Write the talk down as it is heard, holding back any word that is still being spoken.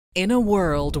In a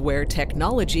world where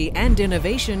technology and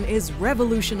innovation is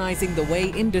revolutionizing the way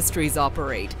industries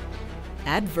operate,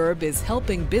 Addverb is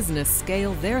helping business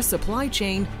scale their supply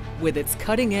chain with its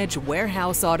cutting-edge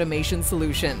warehouse automation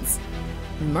solutions.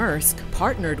 Maersk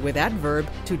partnered with Addverb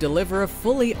to deliver a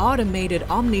fully automated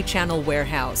omnichannel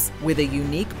warehouse with a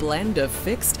unique blend of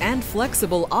fixed and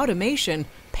flexible automation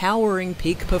powering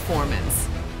peak performance.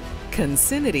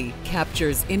 Consinity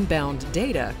captures inbound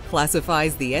data,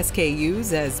 classifies the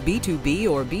SKUs as B2B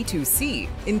or B2C,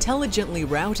 intelligently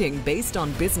routing based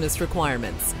on business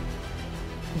requirements.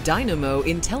 Dynamo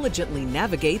intelligently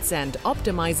navigates and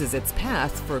optimizes its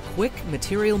path for quick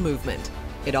material movement.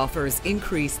 It offers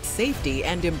increased safety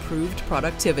and improved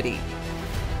productivity.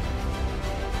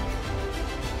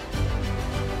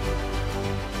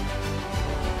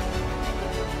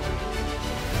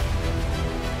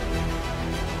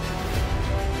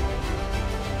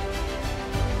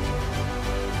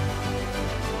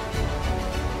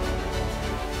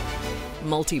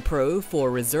 Multi-Pro for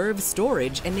reserve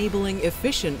storage, enabling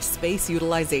efficient space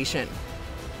utilization.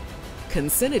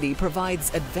 Consinity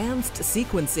provides advanced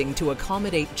sequencing to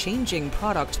accommodate changing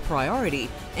product priority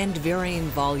and varying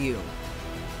volume.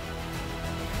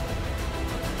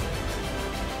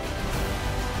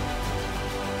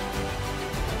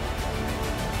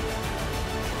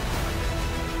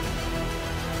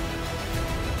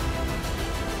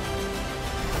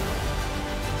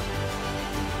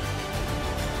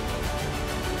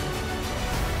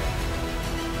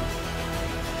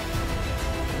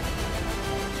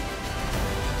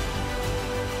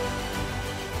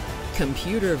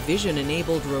 Computer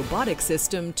vision-enabled robotic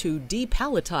system to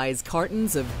depalletize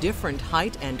cartons of different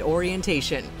height and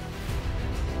orientation.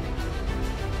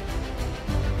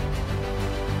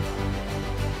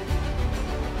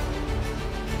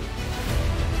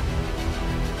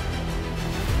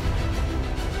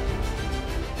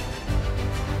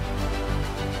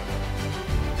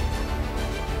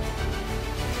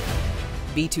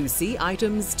 B2C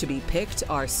items to be picked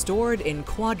are stored in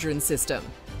quadrant system.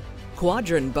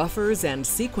 Quadrant buffers and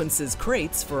sequences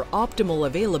crates for optimal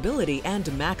availability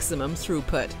and maximum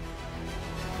throughput.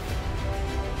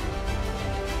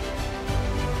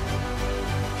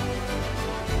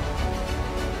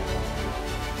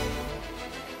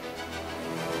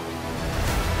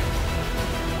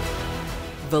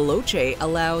 Veloce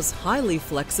allows highly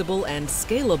flexible and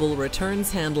scalable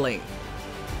returns handling.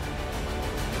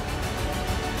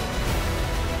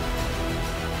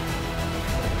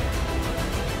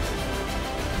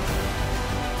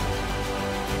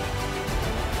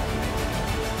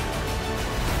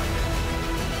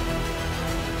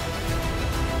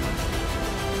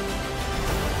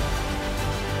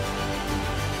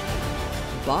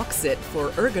 Box it for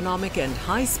ergonomic and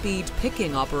high-speed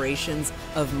picking operations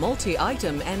of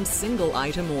multi-item and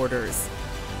single-item orders.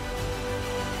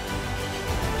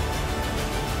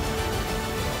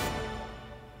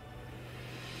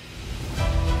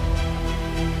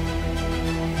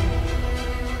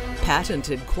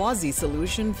 Patented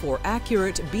quasi-solution for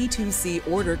accurate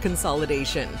B2C order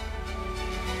consolidation.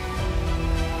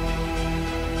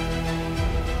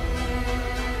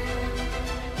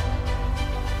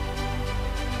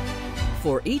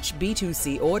 For each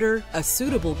B2C order, a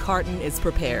suitable carton is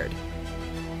prepared.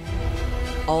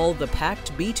 All the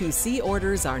packed B2C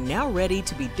orders are now ready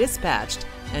to be dispatched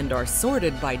and are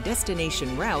sorted by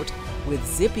destination route with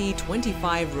Zippy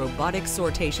 25 robotic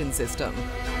sortation system.